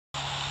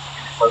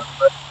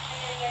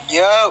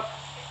Yo!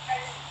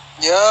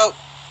 Yo!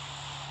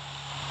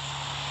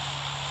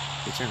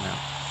 Good turn now.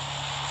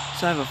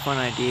 So I have a fun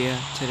idea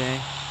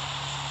today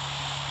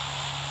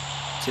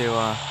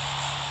to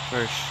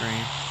first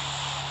stream.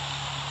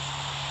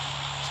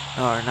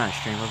 Or not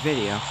stream, a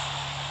video.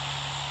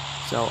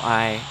 So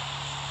I'm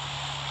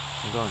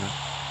going to.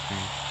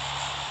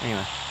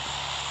 Anyway.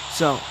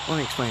 So let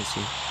me explain this to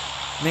you.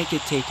 Make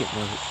it take it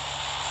mode.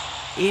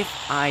 If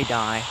I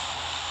die,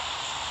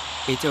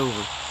 it's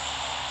over.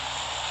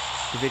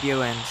 The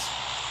video ends.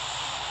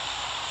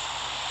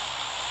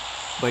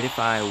 But if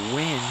I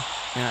win,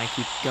 then I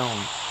keep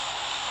going.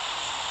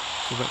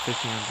 So about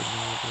 1,500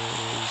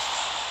 meters.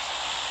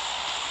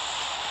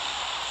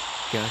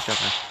 Okay, let's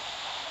drop now.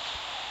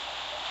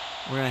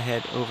 We're gonna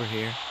head over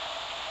here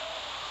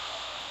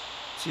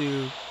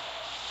to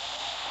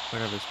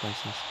whatever this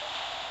place is.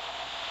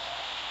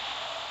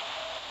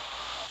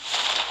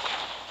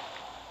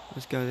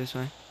 Let's go this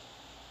way.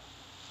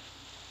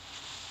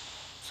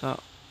 So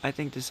I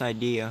think this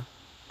idea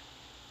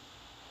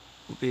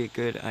would be a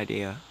good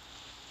idea.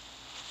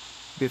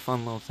 Be a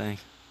fun little thing.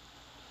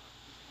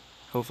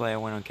 Hopefully I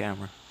win on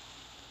camera.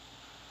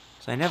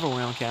 So I never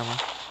win on camera,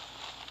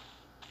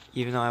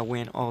 even though I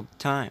win all the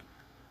time.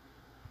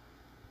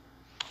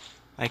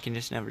 I can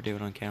just never do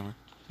it on camera.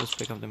 Let's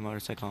pick up the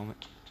motorcycle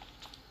helmet.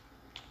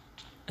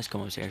 Let's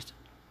go upstairs.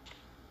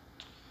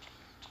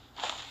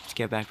 Let's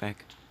get a backpack.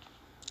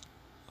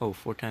 Oh,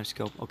 4 times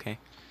scope. Okay,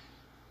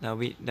 that'll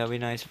be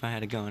nice if I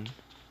had a gun.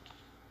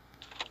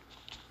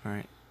 All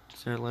right.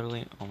 Is there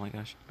literally? Oh my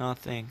gosh,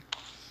 nothing.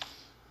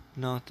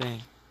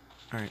 Nothing.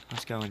 All right,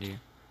 let's go into here.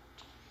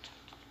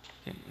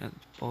 Okay,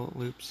 bullet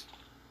loops,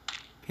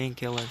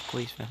 painkiller,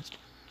 police vest.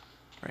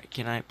 All right,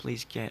 can I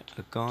please get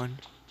a gun?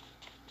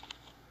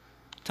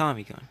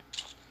 Tommy gun.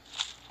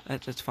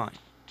 That's fine.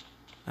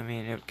 I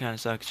mean, it kind of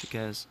sucks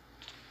because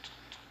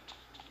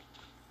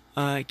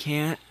I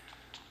can't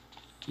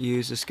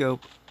use the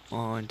scope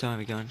on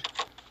Tommy gun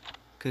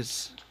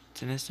because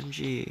it's an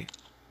SMG.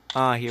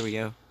 Ah, here we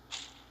go.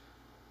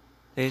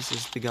 This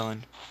is the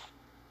gun.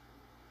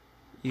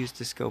 Use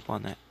the scope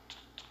on that.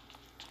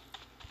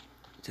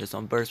 It's just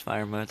on burst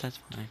fire mode. That's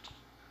fine.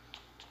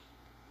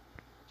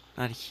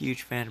 Not a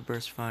huge fan of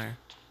burst fire,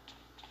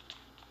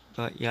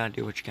 but you gotta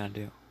do what you gotta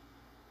do.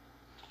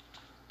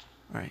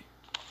 Alright,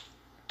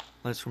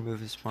 let's remove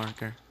this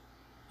marker.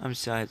 I'm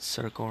inside the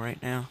circle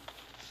right now.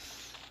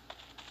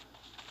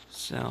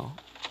 So,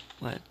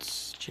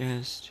 let's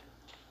just...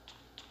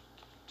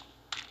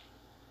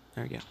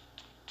 There we go.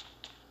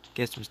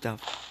 Get some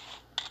stuff.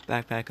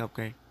 Backpack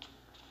upgrade.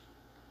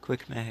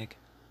 Quick mag.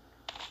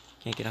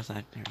 Can't get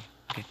outside. There we go.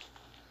 Okay.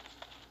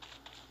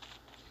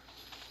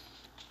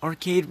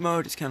 Arcade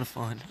mode is kind of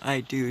fun. I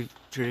do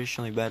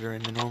traditionally better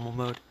in the normal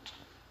mode.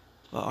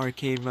 But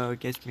arcade mode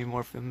gets me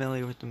more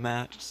familiar with the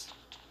maps.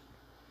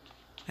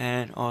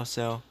 And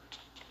also,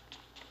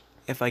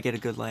 if I get a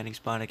good landing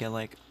spot, I get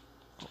like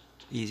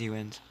easy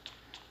wins.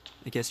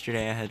 Like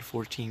yesterday I had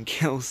 14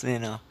 kills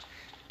in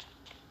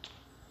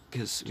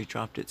because we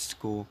dropped at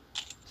school.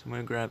 So I'm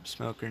gonna grab a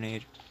smoke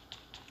grenade.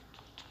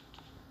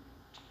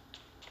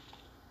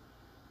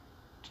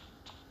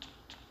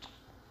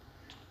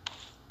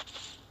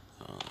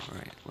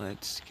 Alright,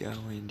 let's go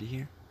into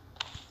here.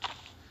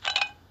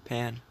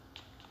 Pan.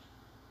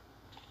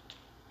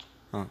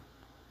 Huh.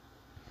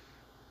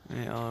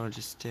 Alright, I'll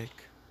just stick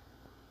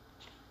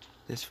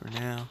this for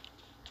now.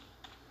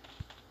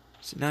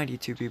 So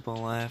 92 people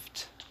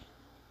left.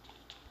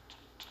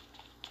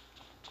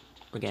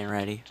 We're getting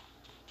ready.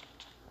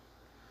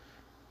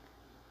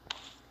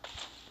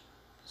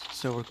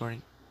 Still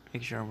recording.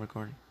 Make sure I'm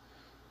recording.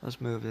 Let's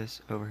move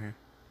this over here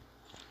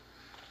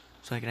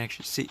so I can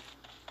actually see.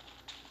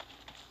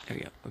 There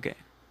we go. Okay.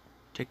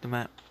 Check the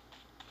map.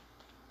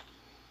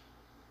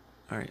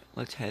 Alright,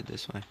 let's head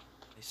this way.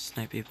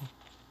 Snipe people.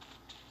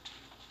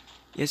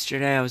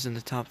 Yesterday I was in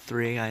the top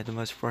 3. I had the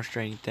most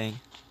frustrating thing.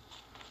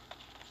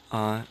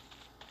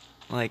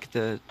 Like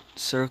the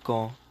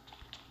circle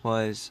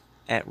was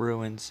at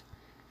ruins,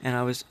 and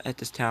I was at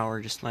this tower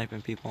just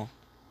sniping people.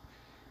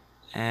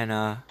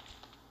 And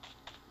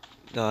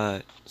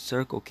the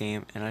circle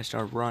came, and I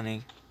started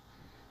running.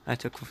 I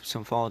took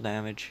some fall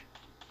damage,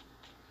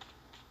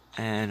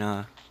 and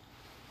I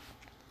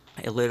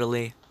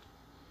literally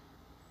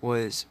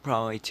was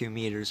probably 2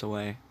 meters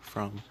away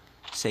from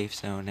safe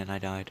zone, and I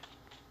died.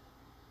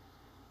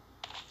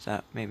 So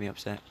that made me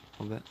upset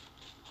a little bit.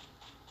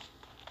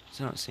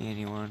 So I don't see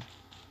anyone.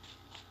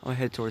 I'll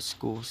head towards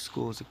school.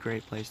 School is a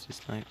great place to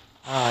snipe.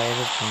 Ah, yeah,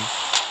 that's fine.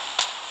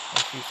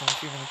 Oh shoot, someone's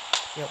shooting me.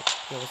 Yo,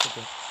 what's up,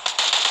 dude?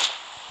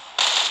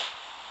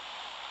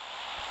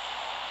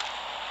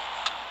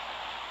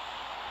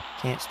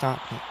 Can't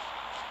stop me.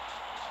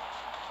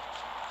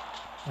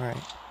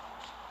 Alright.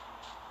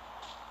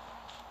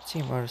 See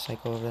a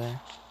motorcycle over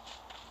there.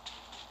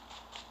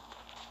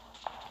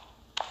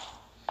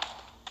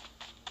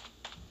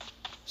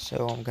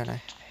 So I'm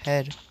gonna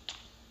head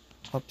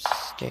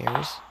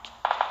upstairs.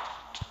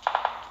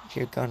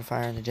 Hear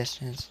gunfire in the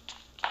distance.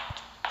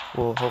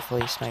 We'll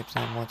hopefully snipe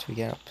them once we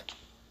get up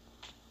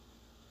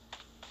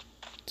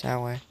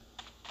that way.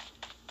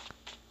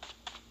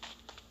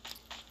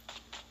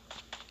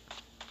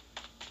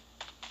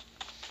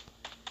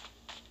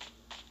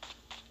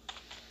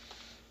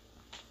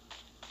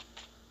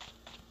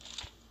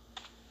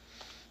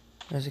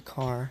 There's a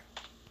car.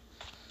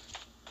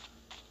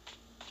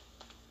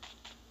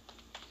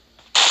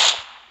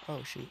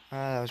 Oh shoot.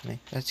 Ah, that was me.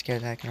 That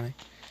scared the heck out of me.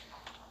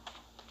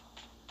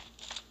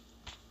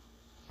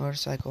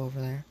 Motorcycle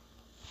over there.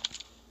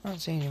 I don't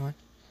see anyone.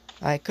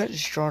 I could have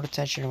just drawn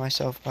attention to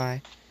myself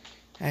by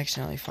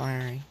accidentally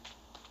firing.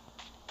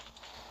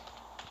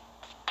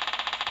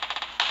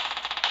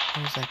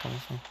 Where's that coming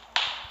from?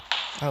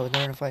 Oh,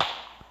 they're in a fight.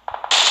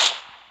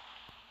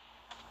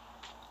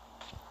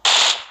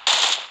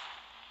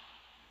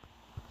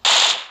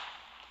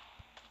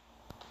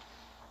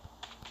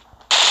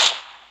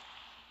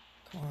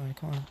 Come on,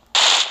 come on.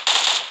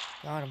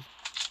 Got him.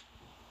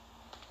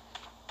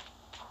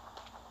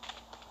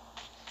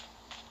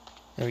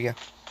 There we go.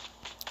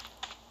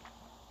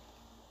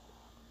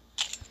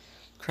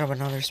 Grab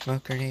another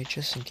smoke grenade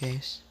just in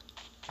case.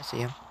 I see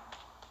him.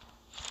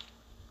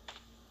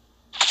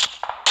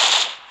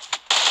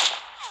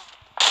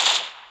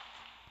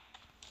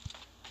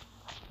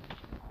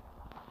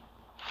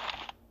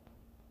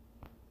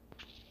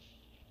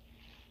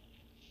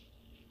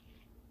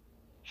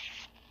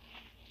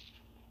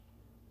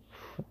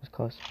 That was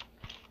close.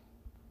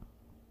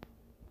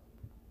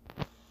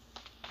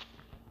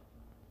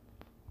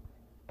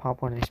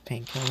 Pop one of these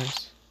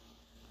painkillers.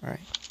 Alright.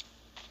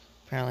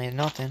 Apparently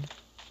nothing.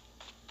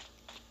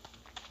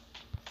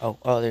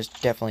 Oh, there's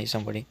definitely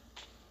somebody.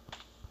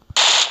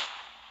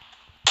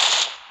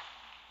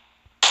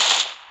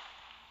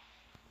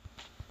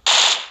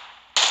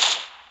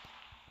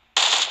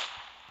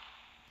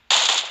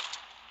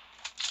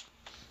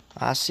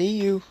 I see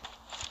you.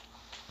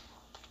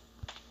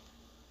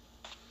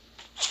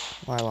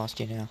 Well, I lost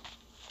you now.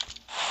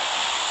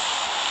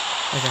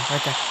 Right there,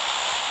 right there.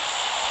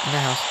 In the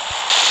house.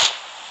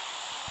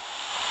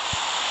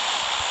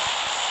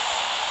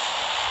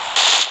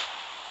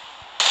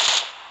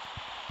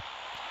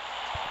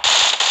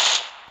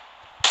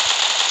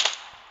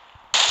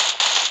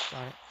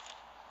 Got it.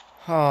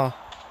 Oh.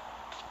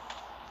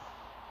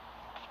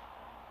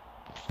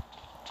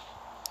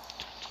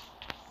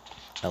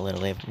 I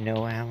literally have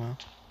no ammo.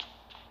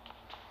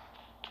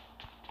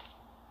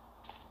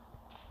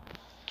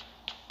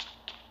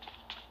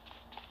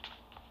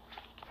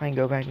 If I can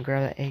go back and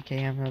grab that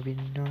AKM, that'd be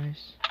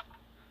nice.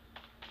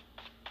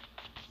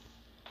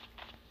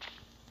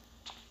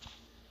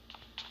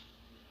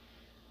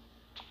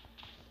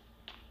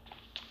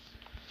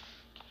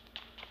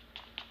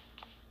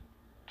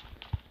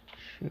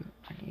 Shoot,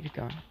 I need a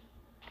gun.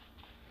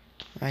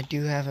 I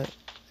do have an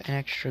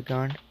extra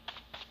gun,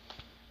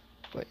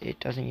 but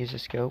it doesn't use a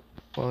scope,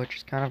 which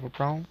is kind of a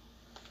problem,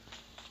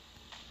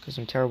 because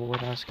I'm terrible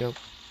without a scope.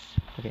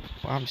 Okay,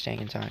 well, I'm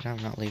staying inside.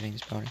 I'm not leaving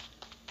this building.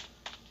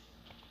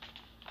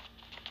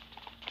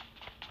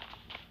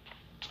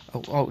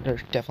 Oh,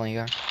 there's definitely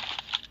a guy.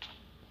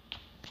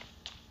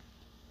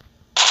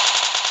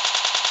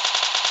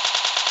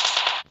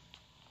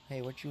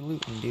 Hey, what you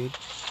looting, dude?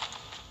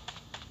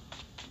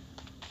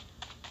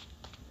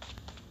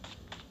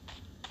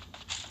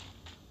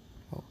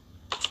 Oh,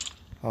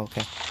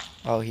 okay.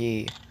 Oh,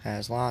 he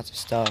has lots of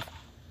stuff.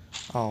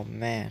 Oh,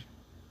 man.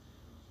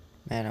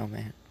 Man, oh,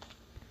 man.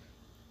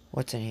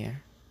 What's in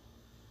here?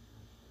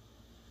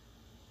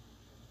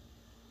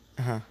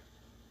 Uh-huh.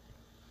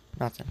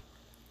 Nothing.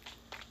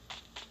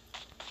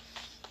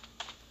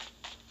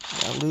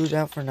 I lose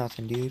out for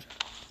nothing, dude.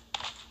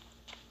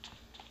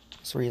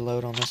 Let's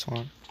reload on this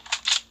one.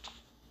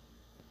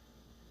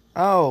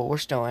 Oh, we're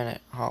still in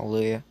it.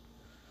 Hallelujah.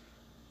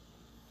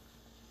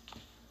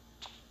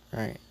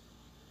 Alright.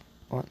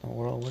 What in the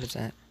world? What is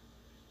that?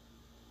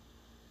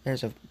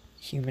 There's a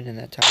human in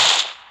that tower.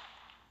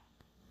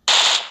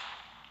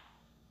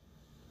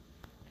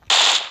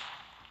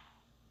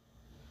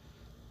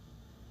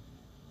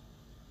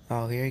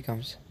 Oh, here he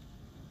comes.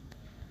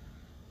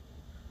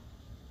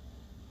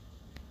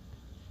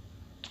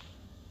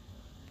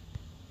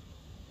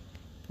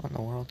 What in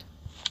the world?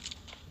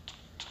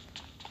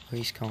 Oh,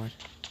 he's coming.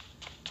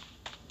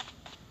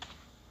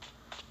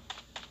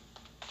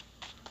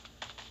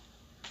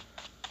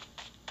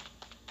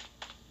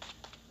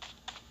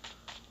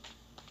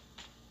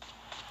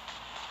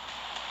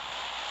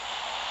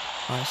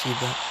 Oh, I see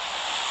that.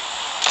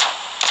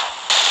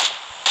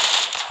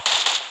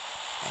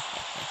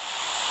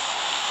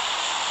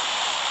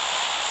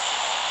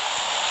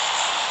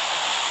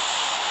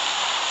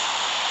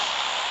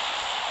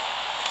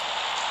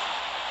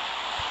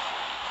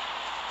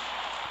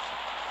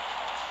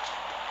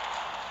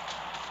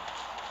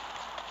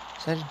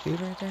 Is that a dude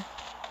right there?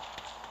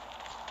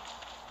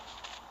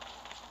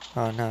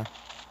 Oh, no.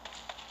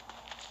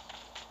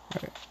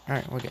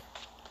 Alright, we're good.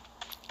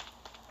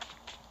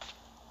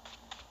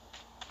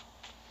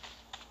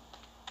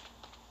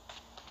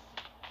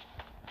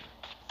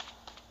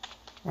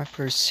 My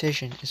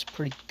precision is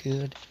pretty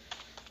good.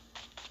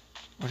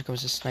 When it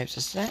comes to snipes,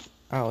 is that?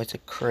 Oh, it's a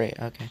crate,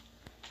 okay.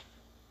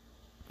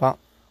 Well,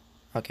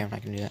 okay, I'm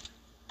not gonna do that.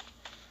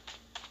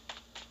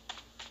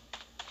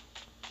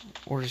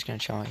 We're just gonna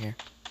chill out here.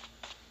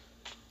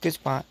 Good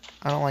spot.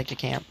 I don't like to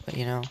camp, but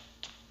you know,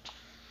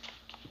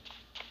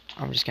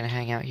 I'm just gonna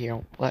hang out here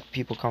and let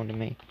people come to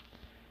me.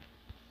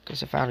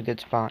 Because I found a good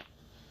spot.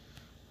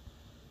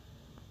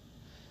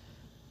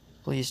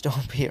 Please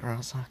don't be at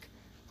Rostock.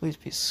 Please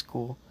be at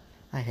school.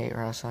 I hate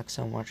Rostock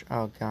so much.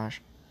 Oh gosh.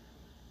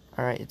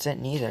 Alright, it's at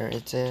neither.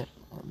 It's at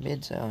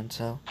mid zone,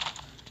 so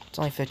it's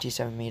only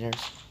 57 meters.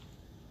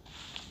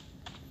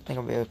 I think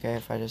I'll be okay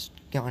if I just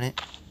go in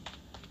it.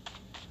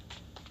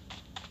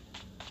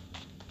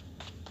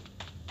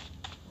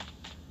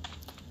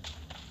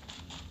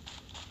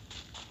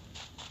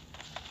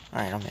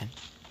 Alright, I'm in.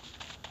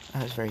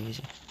 That was very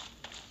easy.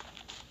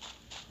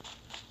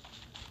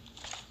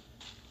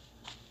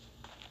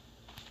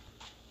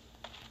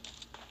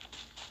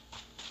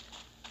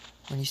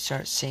 When you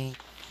start seeing...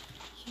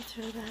 You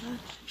throw that on?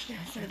 Yeah,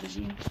 throw the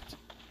beam.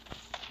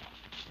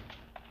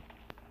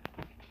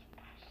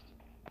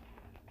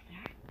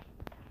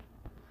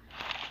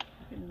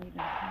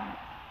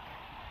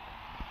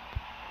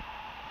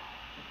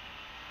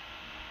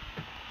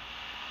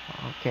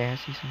 Okay, I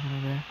see something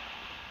over there.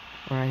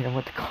 We're hit him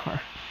with the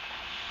car.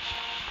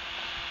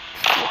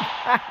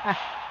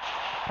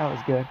 That was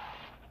good.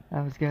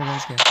 That was good, that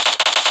was good.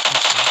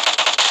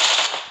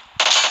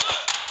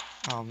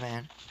 Oh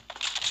man.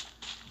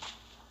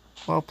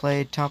 Well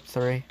played, top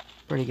 3.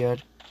 Pretty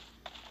good.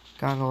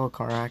 Got in a little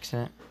car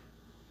accident.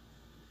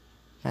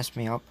 Messed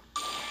me up.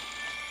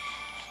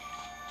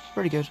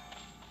 Pretty good.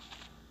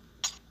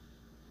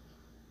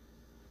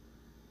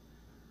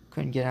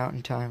 Couldn't get out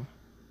in time.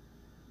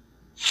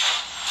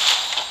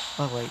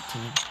 Level 18.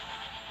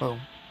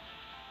 Boom.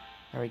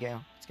 There we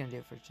go. That's gonna do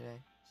it for today.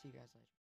 See you guys later.